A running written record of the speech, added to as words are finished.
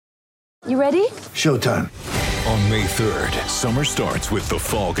You ready? Showtime. On May 3rd, summer starts with The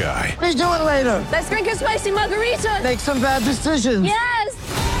Fall Guy. Let's do it later. Let's drink a spicy margarita. Make some bad decisions.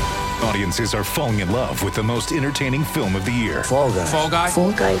 Yes! Audiences are falling in love with the most entertaining film of the year. Fall Guy. Fall Guy?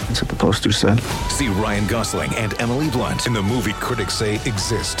 Fall Guy. That's what the poster said. See Ryan Gosling and Emily Blunt in the movie critics say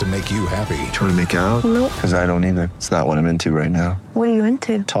exists to make you happy. Trying to make it out? Nope. Because I don't either. It's not what I'm into right now. What are you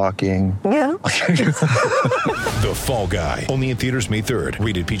into? Talking. Yeah. The Fall Guy. Only in theaters May 3rd.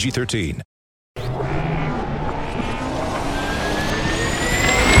 Rated PG-13.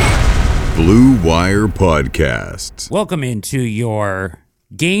 Blue Wire Podcasts. Welcome into your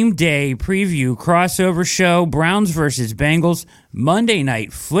game day preview crossover show, Browns versus Bengals, Monday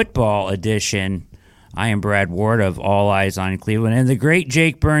Night Football edition. I am Brad Ward of All Eyes on Cleveland, and the great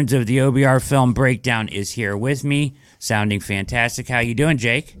Jake Burns of the OBR Film Breakdown is here with me, sounding fantastic. How you doing,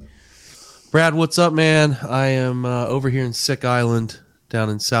 Jake? Brad, what's up, man? I am over here in Sick Island down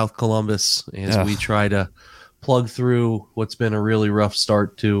in South Columbus as we try to plug through what's been a really rough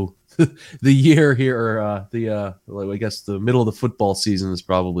start to the year here, I guess the middle of the football season is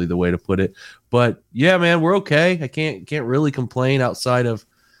probably the way to put it. But yeah, man, we're okay. I can't really complain outside of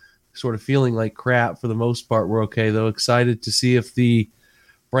sort of feeling like crap for the most part. We're okay though. Excited to see if the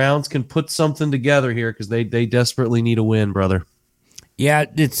Browns can put something together here because they desperately need a win, brother. Yeah,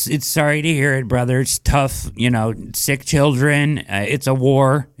 it's sorry to hear it, brother. It's tough, sick children. It's a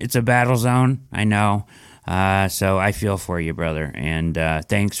war. It's a battle zone. I know. So I feel for you, brother, and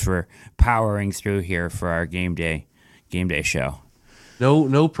thanks for powering through here for our game day show.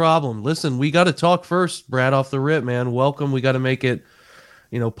 No problem. Listen, we got to talk first, Brad, off the rip, man. Welcome. We got to make it,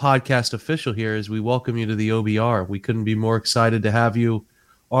 podcast official here as we welcome you to the OBR. We couldn't be more excited to have you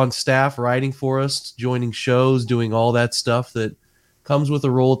on staff, writing for us, joining shows, doing all that stuff that comes with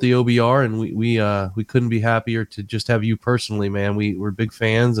a role at the OBR, and we couldn't be happier to just have you personally, man. We're big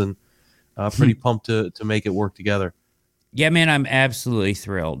fans and pretty pumped to make it work together. Yeah, man, I'm absolutely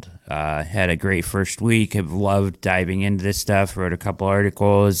thrilled. Had a great first week. Have loved diving into this stuff. Wrote a couple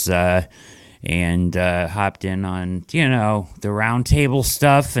articles and hopped in on the roundtable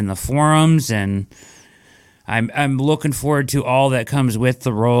stuff and the forums, and I'm looking forward to all that comes with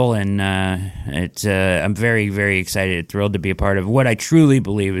the role. And I'm very, very excited, thrilled to be a part of what I truly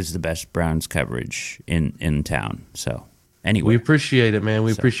believe is the best Browns coverage in town. So. Anyway, we appreciate it, man.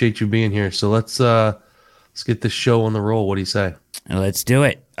 We appreciate you being here. So let's get this show on the roll. What do you say? Let's do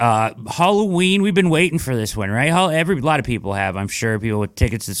it. Halloween, we've been waiting for this one, right? A lot of people have. I'm sure people with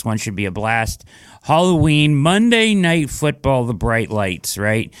tickets, this one should be a blast. Halloween, Monday Night Football, the bright lights,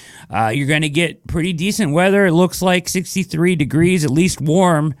 right? You're going to get pretty decent weather. It looks like 63 degrees, at least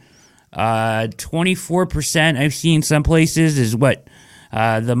warm. 24%, I've seen some places, is what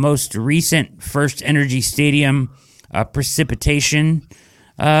the most recent First Energy Stadium precipitation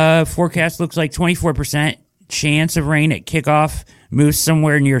forecast looks like. 24% chance of rain at kickoff, moves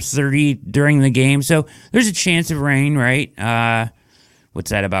somewhere near 30 during the game. So there's a chance of rain, right?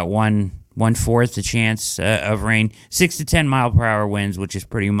 What's that, about 1/4 the chance of rain? 6 to 10 mile per hour winds, which is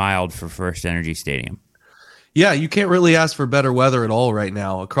pretty mild for First Energy Stadium. Yeah, you can't really ask for better weather at all right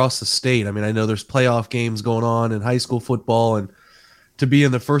now across the state. I mean, I know there's playoff games going on in high school football, and to be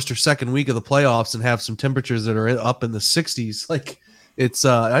in the first or second week of the playoffs and have some temperatures that are up in the 60s, like it's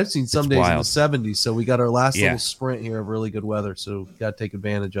I've seen some days wild. In the 70s. So we got our last little sprint here of really good weather, so got to take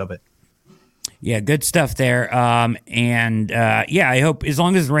advantage of it. Yeah, good stuff there. I hope as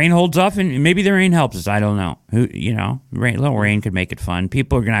long as the rain holds up, and maybe the rain helps us. I don't know. Little rain could make it fun.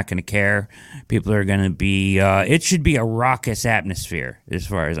 People are not going to care. People are going to be. It should be a raucous atmosphere as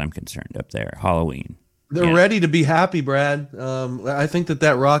far as I'm concerned up there. Halloween. They're ready to be happy, Brad. I think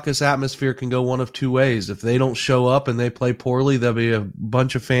that raucous atmosphere can go one of two ways. If they don't show up and they play poorly, there'll be a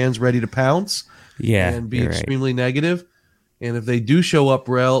bunch of fans ready to pounce and be extremely negative. And if they do show up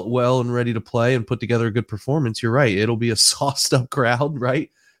well and ready to play and put together a good performance, you're right. It'll be a sauced-up crowd, right?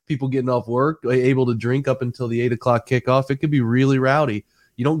 People getting off work, able to drink up until the 8 o'clock kickoff. It could be really rowdy.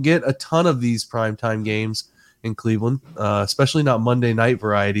 You don't get a ton of these primetime games in Cleveland, especially not Monday night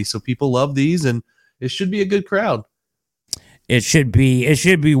variety. So people love these, and it should be a good crowd. It should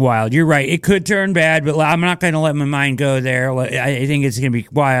be wild. You're right. It could turn bad, but I'm not going to let my mind go there. I think it's going to be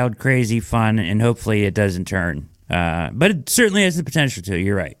wild, crazy, fun, and hopefully it doesn't turn. But it certainly has the potential to.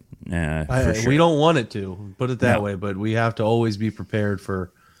 You're right. For sure. We don't want it to, put it that way, but we have to always be prepared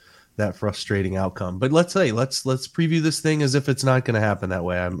for that frustrating outcome. But let's preview this thing as if it's not going to happen that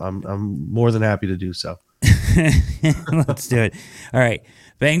way. I'm more than happy to do so. Let's do it. All right.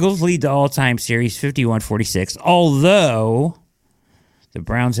 Bengals lead the all-time series 51-46, although the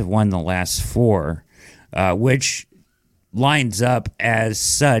Browns have won the last 4, which lines up as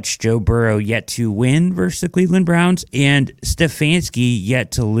such. Joe Burrow yet to win versus the Cleveland Browns, and Stefanski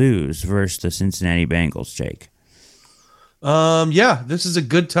yet to lose versus the Cincinnati Bengals, Jake. Yeah, this is a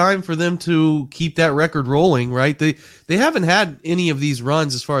good time for them to keep that record rolling, right? They haven't had any of these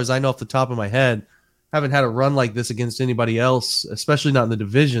runs, as far as I know off the top of my head, haven't had a run like this against anybody else, especially not in the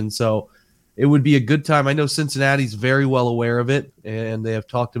division. So it would be a good time. I know Cincinnati's very well aware of it, and they have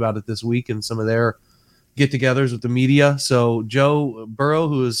talked about it this week in some of their get-togethers with the media. So Joe Burrow,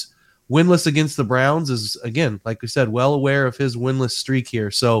 who is winless against the Browns, is, again, like we said, well aware of his winless streak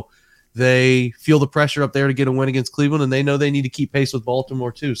here. So they feel the pressure up there to get a win against Cleveland, and they know they need to keep pace with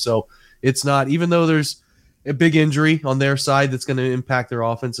Baltimore too. So it's not, even though there's a big injury on their side that's going to impact their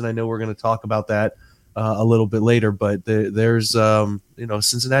offense, and I know we're going to talk about that a little bit later, but there's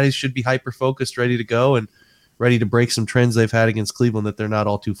Cincinnati should be hyper-focused, ready to go, and ready to break some trends they've had against Cleveland that they're not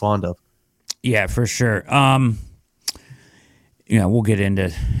all too fond of. Yeah, for sure. We'll get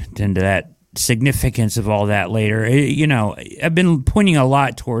into that significance of all that later. I've been pointing a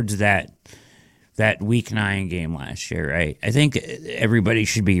lot towards that Week 9 game last year, right? I think everybody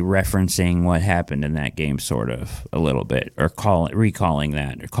should be referencing what happened in that game sort of a little bit, or recalling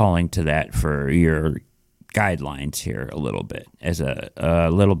that, or calling to that for your guidelines here a little bit as a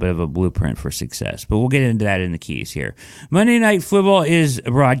little bit of a blueprint for success. But we'll get into that in the keys here. Monday Night Football is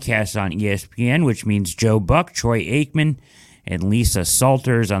broadcast on ESPN, which means Joe Buck, Troy Aikman, and Lisa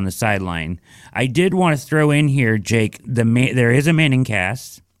Salters on the sideline. I did want to throw in here, Jake, there is a Manning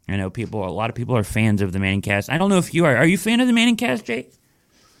cast. I know a lot of people are fans of the Manning cast. I don't know if you are. Are you a fan of the Manning cast, Jake?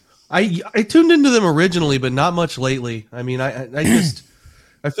 I tuned into them originally, but not much lately. I mean,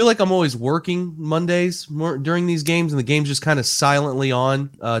 I feel like I'm always working Mondays more during these games, and the game's just kind of silently on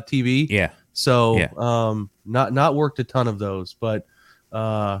TV. Yeah. So not worked a ton of those, but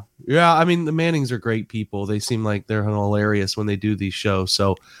I mean, the Mannings are great people. They seem like they're hilarious when they do these shows.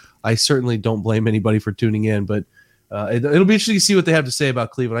 So I certainly don't blame anybody for tuning in, but it'll be interesting to see what they have to say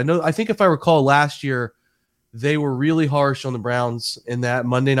about Cleveland. I think if I recall last year, they were really harsh on the Browns in that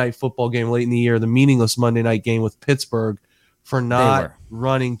Monday Night Football game late in the year, the meaningless Monday night game with Pittsburgh, for not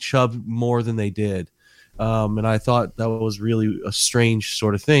running Chubb more than they did. And I thought that was really a strange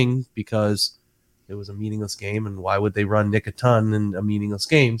sort of thing, because it was a meaningless game, and why would they run Nick a ton in a meaningless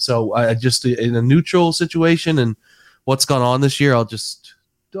game? So I just, in a neutral situation and what's gone on this year, I'll just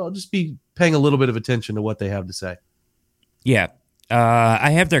be paying a little bit of attention to what they have to say. Yeah.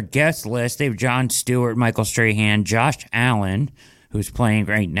 I have their guest list. They have Jon Stewart, Michael Strahan, Josh Allen, who's playing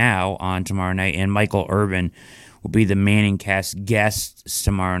right now on tomorrow night, and Michael Irvin will be the Manning cast guests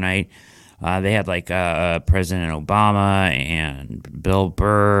tomorrow night. They had President Obama and Bill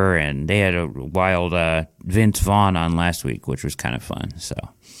Burr, and they had a wild Vince Vaughn on last week, which was kind of fun. So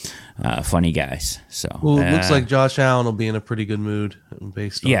funny guys. So it looks like Josh Allen will be in a pretty good mood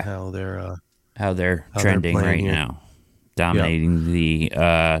based on how they're trending right here now, dominating the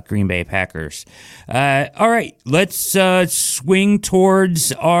Green Bay Packers. All right, let's swing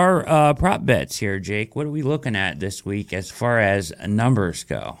towards our prop bets here, Jake. What are we looking at this week as far as numbers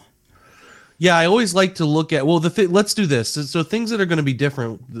go? Yeah, I always like to look at, let's do this. So things that are going to be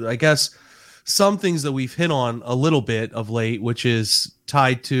different, I guess some things that we've hit on a little bit of late, which is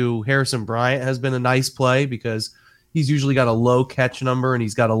tied to Harrison Bryant, has been a nice play because he's usually got a low catch number and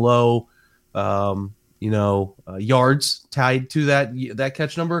he's got a low, yards tied to that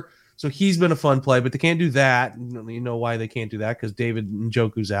catch number. So he's been a fun play, but they can't do that. You know why they can't do that? Because David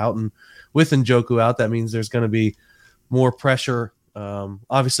Njoku's out, and with Njoku out, that means there's going to be more pressure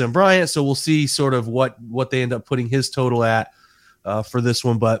obviously on Bryant, so we'll see sort of what they end up putting his total at for this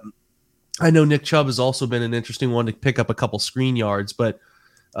one. But I know Nick Chubb has also been an interesting one to pick up a couple screen yards, but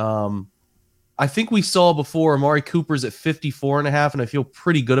I think we saw before Amari Cooper's at 54.5, and I feel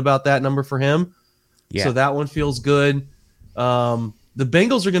pretty good about that number for him. Yeah. So that one feels good. The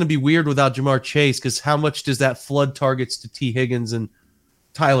Bengals are going to be weird without Jamar Chase, because how much does that flood targets to T. Higgins and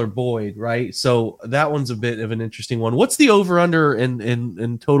Tyler Boyd, right? So that one's a bit of an interesting one. What's the over-under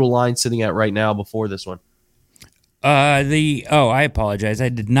in total line sitting at right now before this one? I apologize. I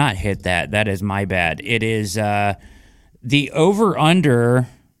did not hit that. That is my bad. It is the over-under.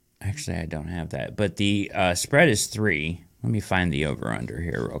 Actually, I don't have that, but the spread is 3. Let me find the over-under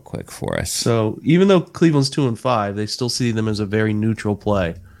here real quick for us. So even though Cleveland's 2-5, they still see them as a very neutral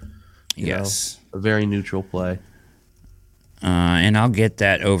play. Yes. A very neutral play. And I'll get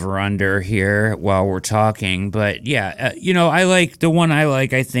that over-under here while we're talking. But, yeah, I like the one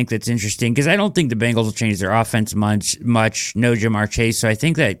I think that's interesting, because I don't think the Bengals will change their offense much. No Jamar Chase. So I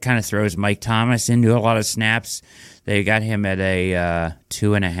think that kind of throws Mike Thomas into a lot of snaps. They got him at a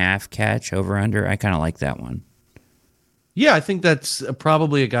 2.5 catch over-under. I kind of like that one. Yeah, I think that's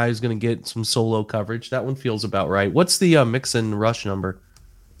probably a guy who's going to get some solo coverage. That one feels about right. What's the Mixon rush number?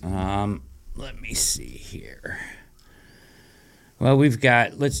 Let me see here. Well, we've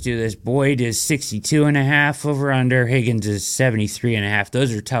got, let's do this. Boyd is 62.5 over under. Higgins is 73.5.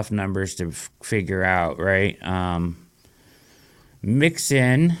 Those are tough numbers to figure out, right?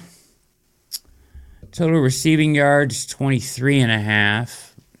 Mixon, total receiving yards, 23.5.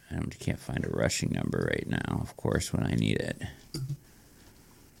 I can't find a rushing number right now, of course, when I need it.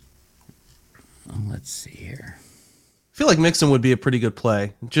 Let's see here. I feel like Mixon would be a pretty good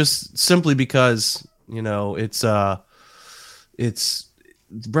play, just simply because, it's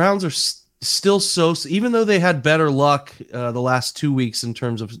the Browns are still so, even though they had better luck the last 2 weeks in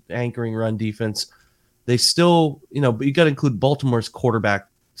terms of anchoring run defense, they still, but you got to include Baltimore's quarterback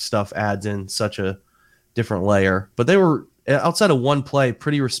stuff adds in such a different layer. But they were, outside of one play,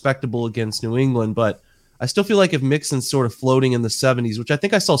 pretty respectable against New England. But I still feel like if Mixon's sort of floating in the 70s, which I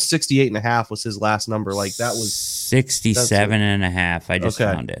think I saw 68.5 was his last number. Like that was 67.5. I just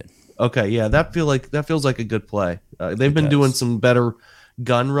found it. Okay, yeah, that feels like a good play. They've been doing some better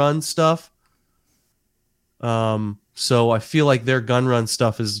gun run stuff. So I feel like their gun run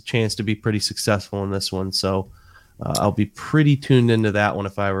stuff is a chance to be pretty successful in this one. So I'll be pretty tuned into that one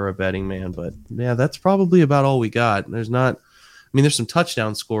if I were a betting man. But yeah, that's probably about all we got. There's some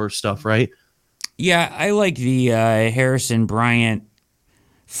touchdown score stuff, right? Yeah, I like the Harrison Bryant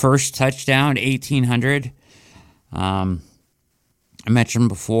first touchdown, 1,800. I mentioned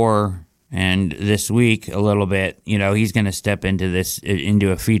before and this week a little bit, he's going to step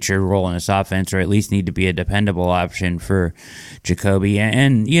into a featured role in this offense, or at least need to be a dependable option for Jacoby.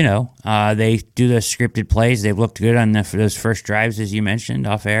 And they do those scripted plays. They've looked good on those first drives, as you mentioned,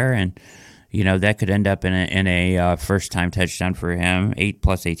 off air. And, that could end up in a first-time touchdown for him. 8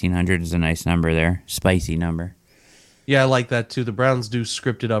 plus 1,800 is a nice number there. Spicy number. Yeah, I like that too. The Browns do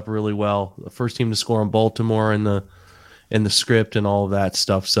script it up really well. The first team to score on Baltimore in the script and all of that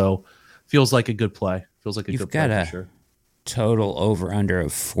stuff. So feels like a good play. Feels like a good play for sure. Total over under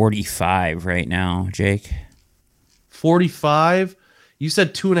of 45 right now, Jake. 45? You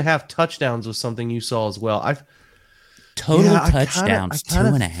said 2.5 touchdowns was something you saw as well. Total touchdowns,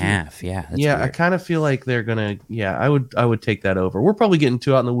 2.5. Yeah. That's weird. I kind of feel like they're gonna. Yeah, I would take that over. We're probably getting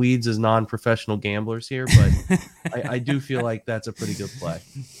too out in the weeds as non-professional gamblers here, but I do feel like that's a pretty good play.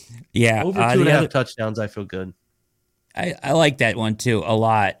 Yeah, over 2.5 touchdowns, I feel good. I like that one too a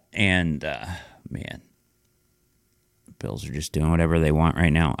lot, and man, Bills are just doing whatever they want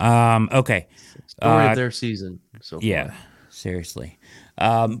right now. Okay, story of their season so far. Yeah, seriously.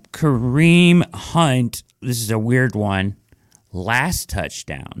 Kareem Hunt. This is a weird one. Last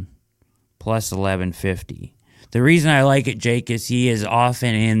touchdown, plus 1150. The reason I like it, Jake, is he is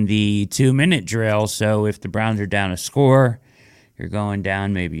often in the 2-minute drill. So if the Browns are down a score, you're going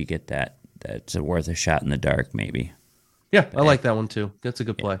down. Maybe you get that. That's worth a shot in the dark. Maybe. Yeah, I like that one too. That's a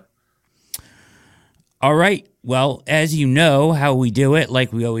good play. All right. Well, as you know how we do it,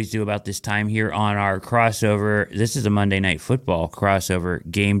 like we always do about this time here on our crossover. This is a Monday Night Football crossover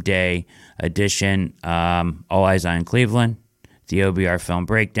game day edition. All eyes on Cleveland, the OBR film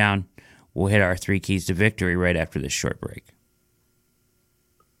breakdown. We'll hit our 3 keys to victory right after this short break.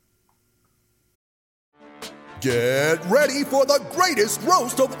 Get ready for the greatest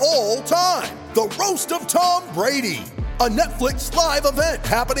roast of all time, the Roast of Tom Brady, a Netflix live event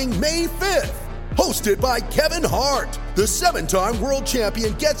happening May 5th. Hosted by Kevin Hart, the 7-time world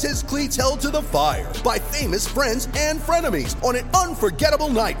champion gets his cleats held to the fire by famous friends and frenemies on an unforgettable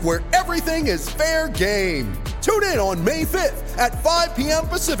night where everything is fair game. Tune in on May 5th at 5 p.m.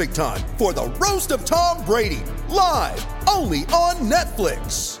 Pacific time for the Roast of Tom Brady, live only on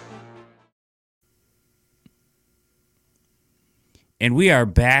Netflix. And we are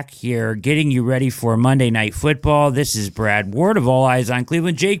back here getting you ready for Monday Night Football. This is Brad Ward of All Eyes on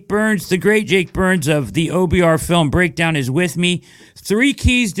Cleveland. Jake Burns, the great Jake Burns of the OBR Film Breakdown, is with me. 3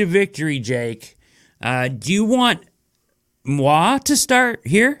 keys to victory, Jake. Do you want moi to start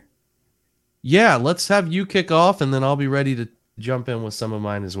here? Yeah, let's have you kick off, and then I'll be ready to jump in with some of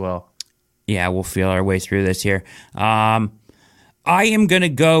mine as well. Yeah, we'll feel our way through this here. I am going to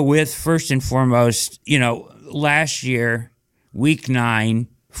go with, first and foremost, last year, Week 9,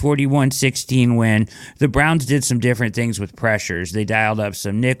 41-16 win. The Browns did some different things with pressures. They dialed up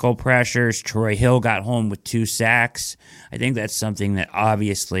some nickel pressures. Troy Hill got home with 2 sacks. I think that's something that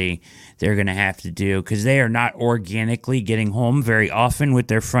obviously they're going to have to do because they are not organically getting home very often with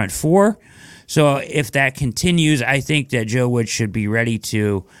their front 4. So if that continues, I think that Joe Woods should be ready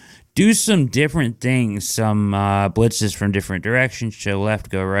to do some different things, some blitzes from different directions, show left,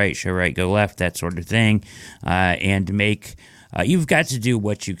 go right, show right, go left, that sort of thing, and make you've got to do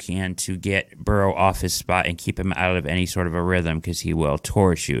what you can to get Burrow off his spot and keep him out of any sort of a rhythm, because he will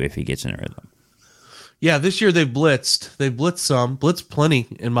torch you if he gets in a rhythm. Yeah, this year they've blitzed. They've blitzed plenty,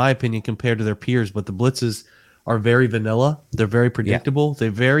 in my opinion, compared to their peers, but the blitzes are very vanilla. They're very predictable. They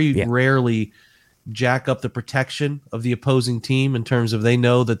very rarely jack up the protection of the opposing team in terms of they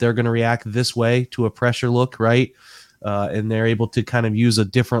know that they're going to react this way to a pressure look, right? And they're able to kind of use a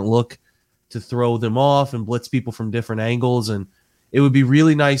different look to throw them off and blitz people from different angles. And it would be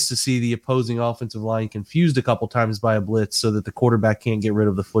really nice to see the opposing offensive line confused a couple times by a blitz so that the quarterback can't get rid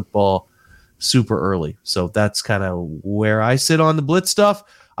of the football super early. So that's kind of where I sit on the blitz stuff.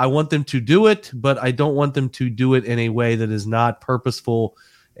 I want them to do it, but I don't want them to do it in a way that is not purposeful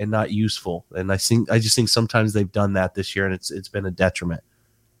and not useful. And I just think sometimes they've done that this year, and it's been a detriment.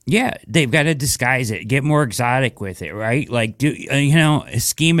 Yeah, they've got to disguise it, get more exotic with it, right? Like,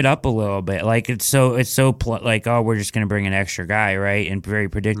 scheme it up a little bit. Like like, oh, we're just going to bring an extra guy, right? And very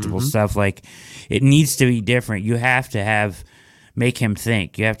predictable stuff. Like, it needs to be different. You have to make him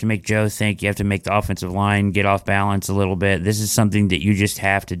think. You have to make Joe think. You have to make the offensive line get off balance a little bit. This is something that you just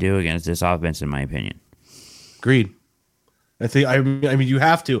have to do against this offense, in my opinion. Agreed. I mean, you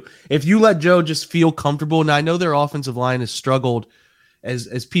have to. If you let Joe just feel comfortable, and I know their offensive line has struggled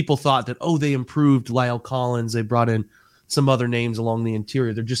as people thought that, oh, they improved Lyle Collins, they brought in some other names along the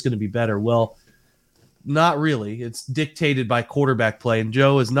interior, they're just going to be better. Well, not really. It's dictated by quarterback play, and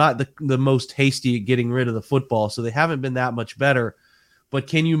Joe is not the most hasty at getting rid of the football, so they haven't been that much better. But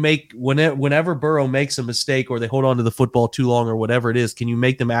can you make, whenever Burrow makes a mistake or they hold on to the football too long or whatever it is, can you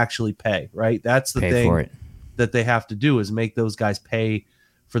make them actually pay, right? That's the thing that they have to do, is make those guys pay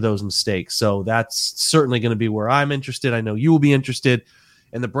for those mistakes. So that's certainly going to be where I'm interested. I know you will be interested.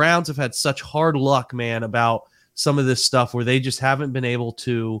 And the Browns have had such hard luck, man, about some of this stuff where they just haven't been able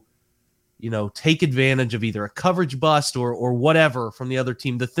to, take advantage of either a coverage bust or whatever from the other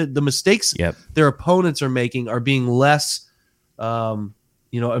team. The mistakes their opponents are making are being less, impacting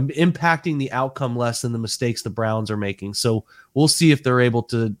the outcome less than the mistakes the Browns are making. So we'll see if they're able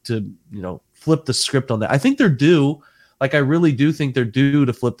to flip the script on that. I think they're due. Like, I really do think they're due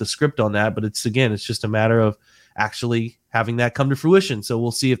to flip the script on that, but it's just a matter of actually having that come to fruition. So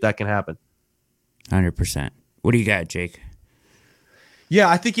we'll see if that can happen. 100%. What do you got, Jake? Yeah,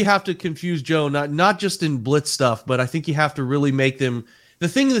 I think you have to confuse Joe, not just in blitz stuff, but I think you have to really make them. The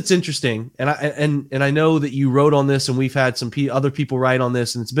thing that's interesting, and I know that you wrote on this, and we've had some other people write on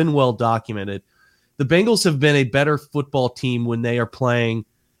this, and it's been well documented. The Bengals have been a better football team when they are playing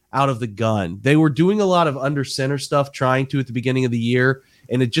out of the gun. They were doing a lot of under center stuff, trying to at the beginning of the year,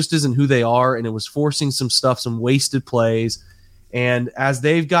 and it just isn't who they are, and it was forcing some wasted plays. And as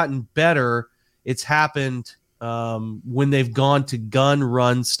they've gotten better, it's happened when they've gone to gun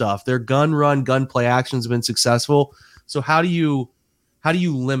run stuff. Their gun play actions have been successful. So how do you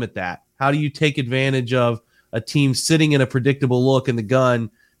limit that? How do you take advantage of a team sitting in a predictable look in the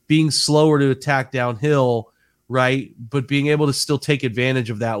gun, being slower to attack downhill, right? But being able to still take advantage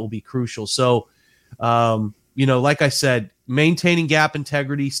of that will be crucial. So, like I said, maintaining gap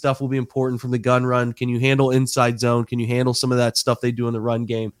integrity stuff will be important from the gun run. Can you handle inside zone? Can you handle some of that stuff they do in the run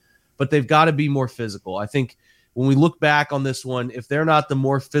game? But they've got to be more physical. I think when we look back on this one, if they're not the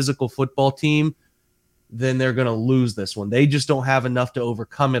more physical football team, then they're going to lose this one. They just don't have enough to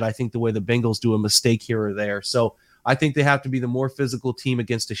overcome it, I think, the way the Bengals do a mistake here or there. So I think they have to be the more physical team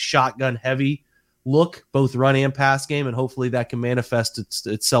against a shotgun-heavy look, both run and pass game, and hopefully that can manifest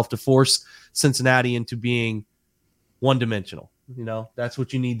itself to force Cincinnati into being one-dimensional. That's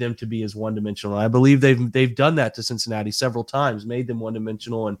what you need them to be, is one-dimensional. I believe they've done that to Cincinnati several times, made them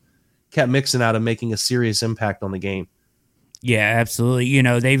one-dimensional, and kept Mixon out of making a serious impact on the game. Yeah, absolutely.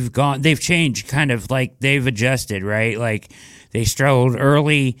 They've changed, kind of like they've adjusted, right? Like, they struggled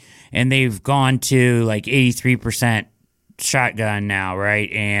early, and they've gone to like 83% shotgun now, right?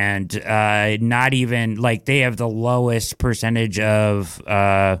 And not even like they have the lowest percentage of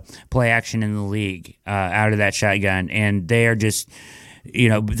play action in the league out of that shotgun, and they are just,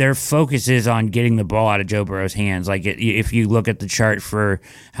 their focus is on getting the ball out of Joe Burrow's hands. Like, if you look at the chart for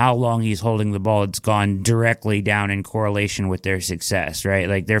how long he's holding the ball, it's gone directly down in correlation with their success, right?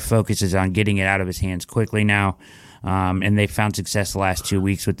 Like, their focus is on getting it out of his hands quickly now. And they found success the last 2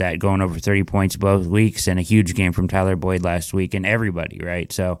 weeks with that, going over 30 points both weeks, and a huge game from Tyler Boyd last week, and everybody,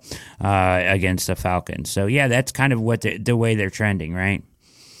 right? So against the Falcons. So yeah, that's kind of what the way they're trending, right?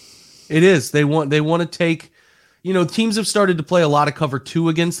 It is. They want to take, teams have started to play a lot of cover 2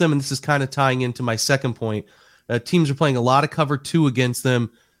 against them, and this is kind of tying into my second point. Teams are playing a lot of cover 2 against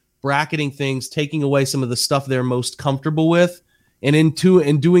them bracketing things, taking away some of the stuff they're most comfortable with. And in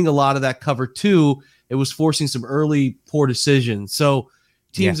doing a lot of that cover 2, it was forcing some early poor decisions. So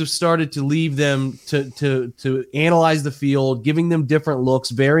teams have started to leave them to analyze the field, giving them different looks,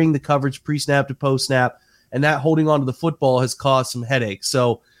 varying the coverage pre-snap to post-snap, and that holding on to the football has caused some headaches.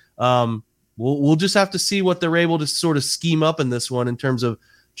 So we'll just have to see what they're able to sort of scheme up in this one in terms of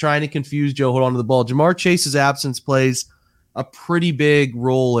trying to confuse Joe hold on to the ball. Ja'Marr Chase's absence plays a pretty big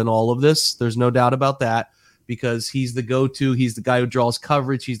role in all of this. There's no doubt about that, because he's the go-to. He's the guy who draws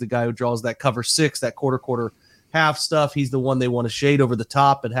coverage. He's the guy who draws that cover 6, that quarter half stuff. He's the one they want to shade over the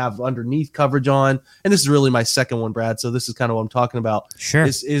top and have underneath coverage on. And this is really my second one, Brad. So this is kind of what I'm talking about. Sure.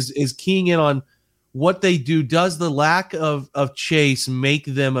 Is keying in on what they do. Does the lack of Chase make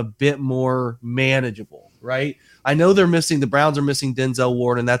them a bit more manageable, right? I know the Browns are missing Denzel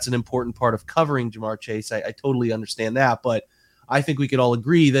Ward, and that's an important part of covering Ja'Marr Chase. I totally understand that, but I think we could all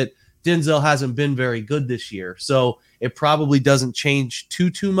agree that Denzel hasn't been very good this year. So it probably doesn't change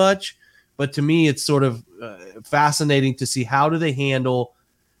too much. But to me, it's sort of fascinating to see how do they handle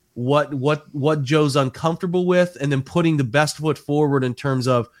what Joe's uncomfortable with, and then putting the best foot forward in terms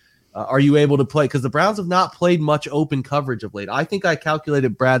of are you able to play? Because the Browns have not played much open coverage of late. I think I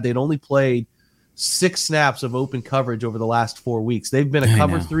calculated, Brad, they'd only played 6 snaps of open coverage over the last 4 weeks. They've been a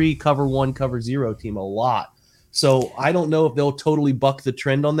cover 3, cover 1, cover 0 team a lot. So I don't know if they'll totally buck the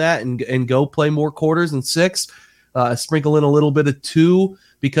trend on that and go play more quarters and 6, sprinkle in a little bit of 2,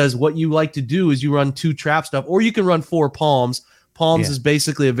 because what you like to do is you run 2 trap stuff, or you can run 4 palms. Palms is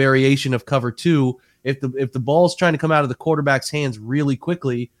basically a variation of cover 2. If the ball's trying to come out of the quarterback's hands really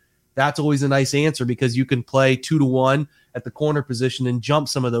quickly, that's always a nice answer, because you can play 2-1 at the corner position and jump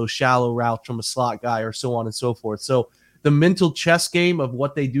some of those shallow routes from a slot guy or so on and so forth. So the mental chess game of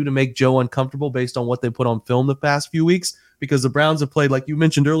what they do to make Joe uncomfortable based on what they put on film the past few weeks, because the Browns have played, like you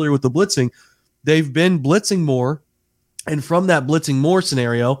mentioned earlier with the blitzing, they've been blitzing more. And from that blitzing more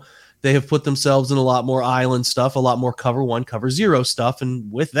scenario, they have put themselves in a lot more island stuff, a lot more cover 1, cover 0 stuff.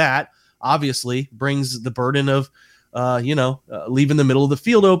 And with that, obviously, brings the burden of, leaving the middle of the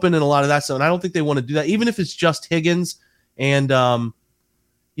field open and a lot of that stuff. And I don't think they want to do that. Even if it's just Higgins and,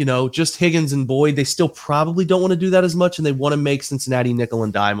 just Higgins and Boyd, they still probably don't want to do that as much. And they want to make Cincinnati nickel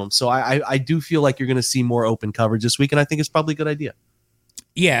and dime them. So I do feel like you're going to see more open coverage this week. And I think it's probably a good idea.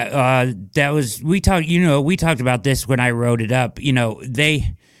 Yeah, we talked about this when I wrote it up.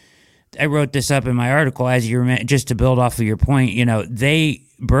 I wrote this up in my article as just to build off of your point.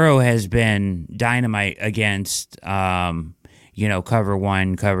 Burrow has been dynamite against, cover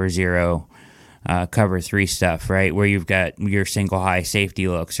 1, cover 0, cover 3 stuff, right? Where you've got your single high safety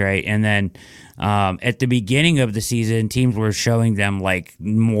looks, right? And then at the beginning of the season, teams were showing them like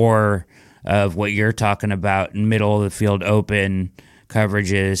more of what you're talking about, middle of the field open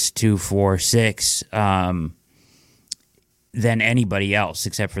coverages 2, 4, 6 than anybody else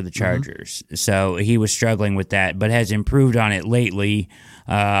except for the Chargers. Mm-hmm. So he was struggling with that, but has improved on it lately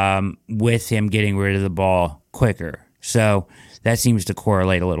with him getting rid of the ball quicker. So that seems to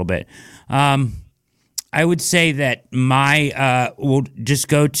correlate a little bit. I would say that we'll just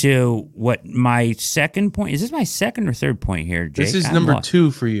go to what my second point. Is this my second or third point here, Jake? This is number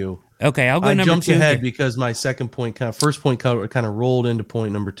 2 for you. Okay, I'll go number 2. I jumped ahead because my second point first point kind of rolled into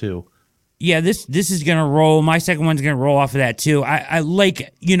point number 2. Yeah, this is going to roll. My second one's going to roll off of that, too. I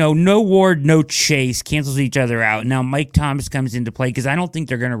like, no Ward, no Chase cancels each other out. Now, Mike Thomas comes into play because I don't think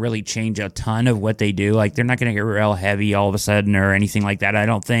they're going to really change a ton of what they do. Like, they're not going to get real heavy all of a sudden or anything like that, I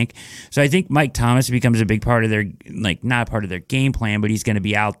don't think. So I think Mike Thomas becomes a big part of their, not part of their game plan, but he's going to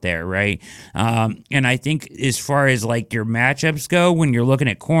be out there, right? And I think as far as, your matchups go, when you're looking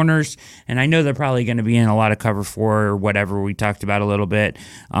at corners, and I know they're probably going to be in a lot of cover 4 or whatever we talked about a little bit,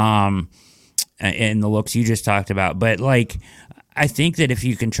 and the looks you just talked about. But, I think that if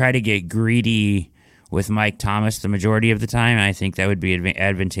you can try to get greedy with Mike Thomas the majority of the time, I think that would be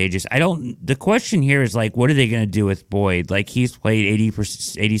advantageous. The question here is, what are they going to do with Boyd? He's played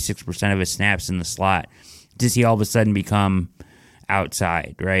 86% of his snaps in the slot. Does he all of a sudden become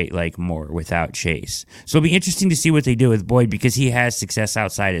outside, right? More without Chase. So it'll be interesting to see what they do with Boyd because he has success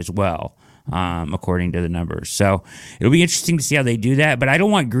outside as well. According to the numbers. So it'll be interesting to see how they do that, but I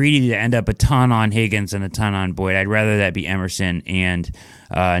don't want Greedy to end up a ton on Higgins and a ton on Boyd. I'd rather that be Emerson and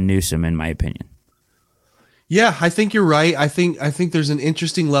Newsome, in my opinion. Yeah, I think you're right. I think there's an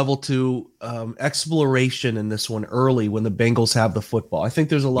interesting level to exploration in this one early when the Bengals have the football. I think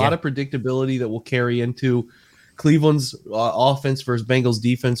there's a lot of predictability that will carry into Cleveland's offense versus Bengals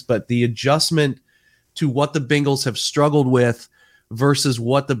defense, but the adjustment to what the Bengals have struggled with versus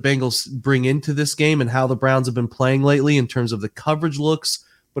what the Bengals bring into this game and how the Browns have been playing lately in terms of the coverage looks,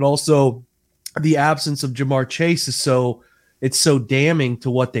 but also the absence of Jamar Chase is so damning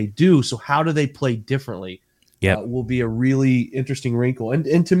to what they do. So how do they play differently? Will be a really interesting wrinkle.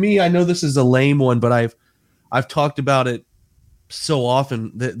 And to me, I know this is a lame one, but I've talked about it so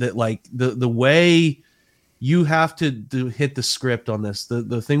often that like the way you have to hit the script on this,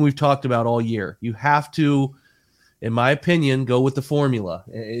 the thing we've talked about all year, you have to, in my opinion, go with the formula.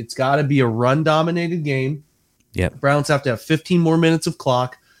 It's got to be a run-dominated game. Browns have to have 15 more minutes of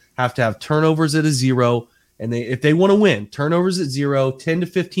clock, have to have turnovers at a 0, and if they want to win, turnovers at 0, 10 to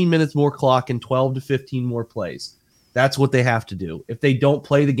 15 minutes more clock, and 12 to 15 more plays. That's what they have to do. If they don't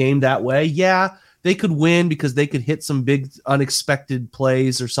play the game that way, they could win because they could hit some big unexpected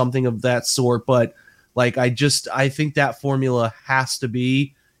plays or something of that sort. But like, I think that formula has to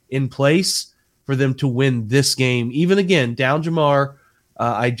be in place for them to win this game. Even again, down Jamar,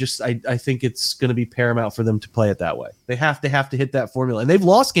 I think it's going to be paramount for them to play it that way. They have to hit that formula, and they've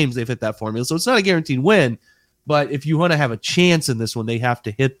lost games they've hit that formula, so it's not a guaranteed win. But if you want to have a chance in this one, they have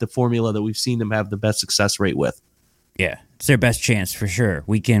to hit the formula that we've seen them have the best success rate with. Yeah, it's their best chance for sure,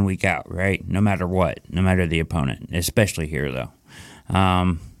 week in, week out, right? No matter what, no matter the opponent, especially here, though.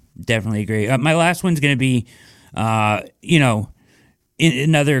 Definitely agree. My last one's going to be,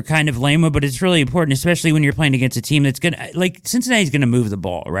 another kind of lame one, but it's really important, especially when you're playing against a team that's going to, like, Cincinnati's going to move the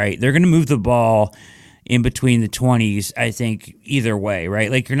ball, right? They're going to move the ball in between the 20s, I think, either way, right?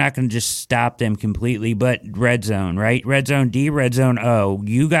 Like, you're not going to just stop them completely, but red zone, right? Red zone D, red zone O.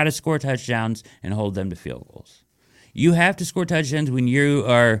 You got to score touchdowns and hold them to field goals. You have to score touchdowns when you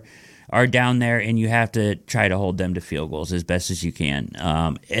are down there, and you have to try to hold them to field goals as best as you can.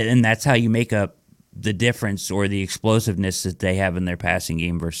 And that's how you make up the difference or the explosiveness that they have in their passing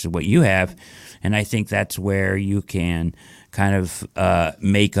game versus what you have. And I think that's where you can kind of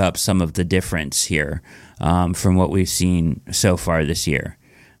make up some of the difference here from what we've seen so far this year.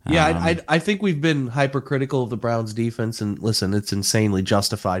 Yeah, I think we've been hypercritical of the Browns defense, and listen, it's insanely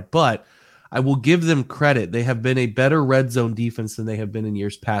justified, but I will give them credit. They have been a better red zone defense than they have been in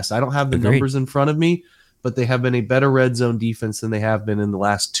years past. I don't have the numbers in front of me, but they have been a better red zone defense than they have been in the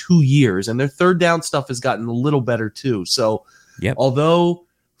last 2 years. And their third down stuff has gotten a little better too. So although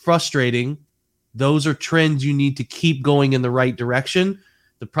frustrating, those are trends you need to keep going in the right direction.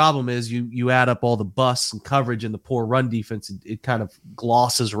 The problem is you add up all the busts and coverage and the poor run defense, it kind of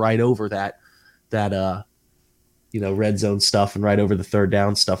glosses right over that red zone stuff and right over the third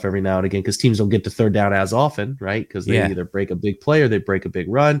down stuff every now and again, because teams don't get to third down as often, right? Because they either break a big play or they break a big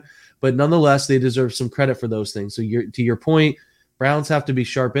run. But nonetheless, they deserve some credit for those things. So to your point, Browns have to be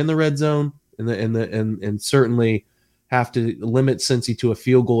sharp in the red zone and certainly have to limit Cincy to a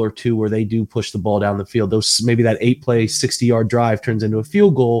field goal or two where they do push the ball down the field. Maybe that 8-play, 60-yard drive turns into a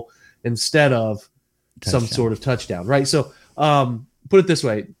field goal instead of some sort of touchdown, right? So put it this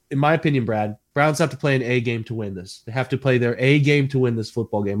way. In my opinion, Brad, Browns have to play an A game to win this. They have to play their A game to win this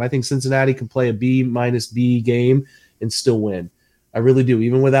football game. I think Cincinnati can play a B-B game and still win. I really do.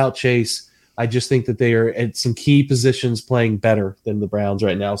 Even without Chase, I just think that they are at some key positions playing better than the Browns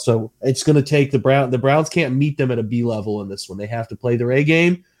right now. So it's going to take the Browns can't meet them at a B level in this one. They have to play their A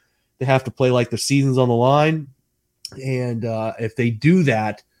game. They have to play like the season's on the line. And if they do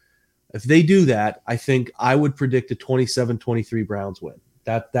that, I think I would predict a 27-23 Browns win.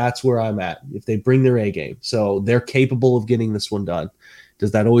 That's where I'm at, if they bring their A game. So they're capable of getting this one done.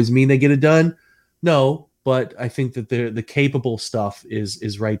 Does that always mean they get it done? No, but I think that the capable stuff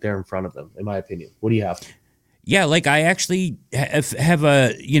is right there in front of them, in my opinion. What do you have? Yeah, like I actually have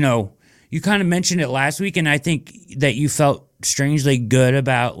a, you kind of mentioned it last week, and I think that you felt strangely good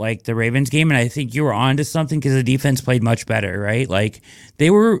about like the Ravens game, and I think you were onto something because the defense played much better, right? Like they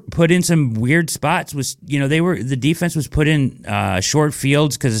were put in some weird spots. The defense was put in short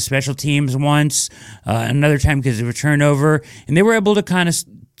fields because of special teams once, another time because of a turnover, and they were able to kind of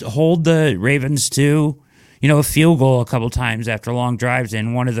hold the Ravens to a field goal a couple times after long drives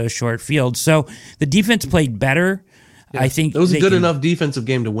in one of those short fields. So the defense played better. Yeah, I think it was a good enough defensive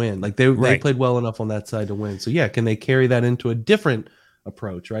game to win. Like they played well enough on that side to win. So yeah, can they carry that into a different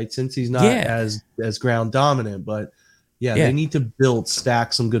approach, right? Since he's not as ground dominant, but they need to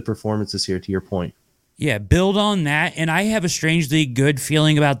stack some good performances here, to your point. Yeah, build on that. And I have a strangely good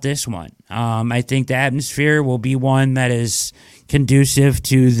feeling about this one. I think the atmosphere will be one that is conducive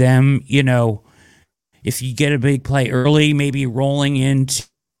to them, if you get a big play early, maybe rolling into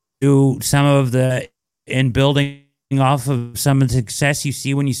some of and building off of some of the success you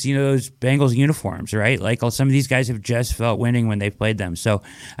see when you see those Bengals uniforms, right? Like some of these guys have just felt winning when they've played them. So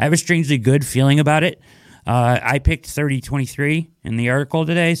I have a strangely good feeling about it. I picked 30-23 in the article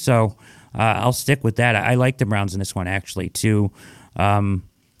today, so I'll stick with that. I like the Browns in this one, actually, too.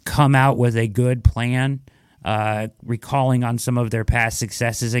 come out with a good plan, recalling on some of their past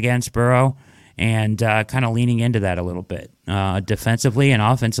successes against Burrow, and kind of leaning into that a little bit. Defensively and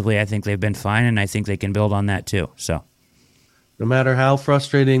offensively, I think they've been fine, and I think they can build on that too. So, no matter how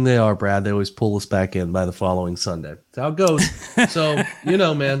frustrating they are, Brad, they always pull us back in by the following Sunday. That's how it goes. So,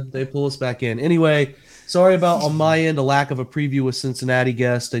 man, they pull us back in. Anyway, sorry about, on my end, a lack of a preview with Cincinnati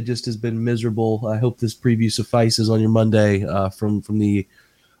guest. It just has been miserable. I hope this preview suffices on your Monday from the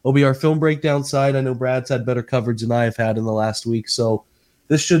OBR film breakdown side. I know Brad's had better coverage than I have had in the last week. So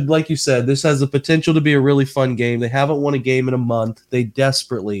this should, like you said, this has the potential to be a really fun game. They haven't won a game in a month. They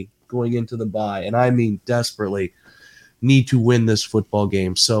desperately, going into the bye, and I mean desperately, need to win this football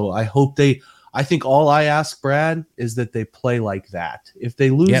game. So I think all I ask, Brad, is that they play like that. If they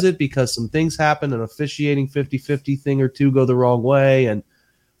lose it because some things happen, an officiating 50-50 thing or two go the wrong way, and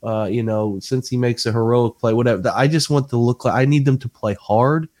since he makes a heroic play, whatever, I just want to look like, I need them to play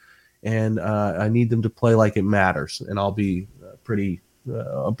hard, and I need them to play like it matters, and I'll be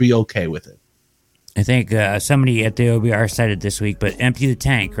I'll be okay with it. I think somebody at the OBR said it this week, but empty the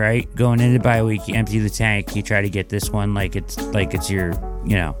tank, right? Going into the bye week, you empty the tank. You try to get this one like it's your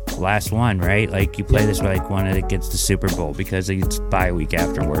last one, right? Like you play this like one that gets the Super Bowl because it's bye week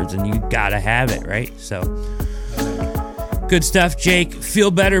afterwards, and you gotta have it, right? So good stuff, Jake.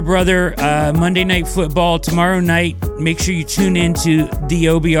 Feel better, brother. Monday Night Football tomorrow night. Make sure you tune into the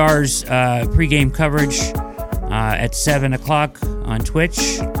OBR's pregame coverage at 7 o'clock on Twitch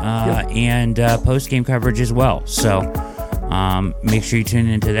and post-game coverage as well. So make sure you tune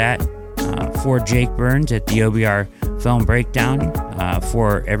into that. For Jake Burns at the OBR Film Breakdown,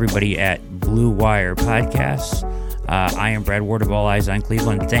 for everybody at Blue Wire Podcasts, I am Brad Ward of All Eyes on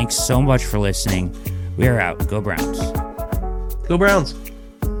Cleveland. Thanks so much for listening. We are out. Go Browns. Go Browns.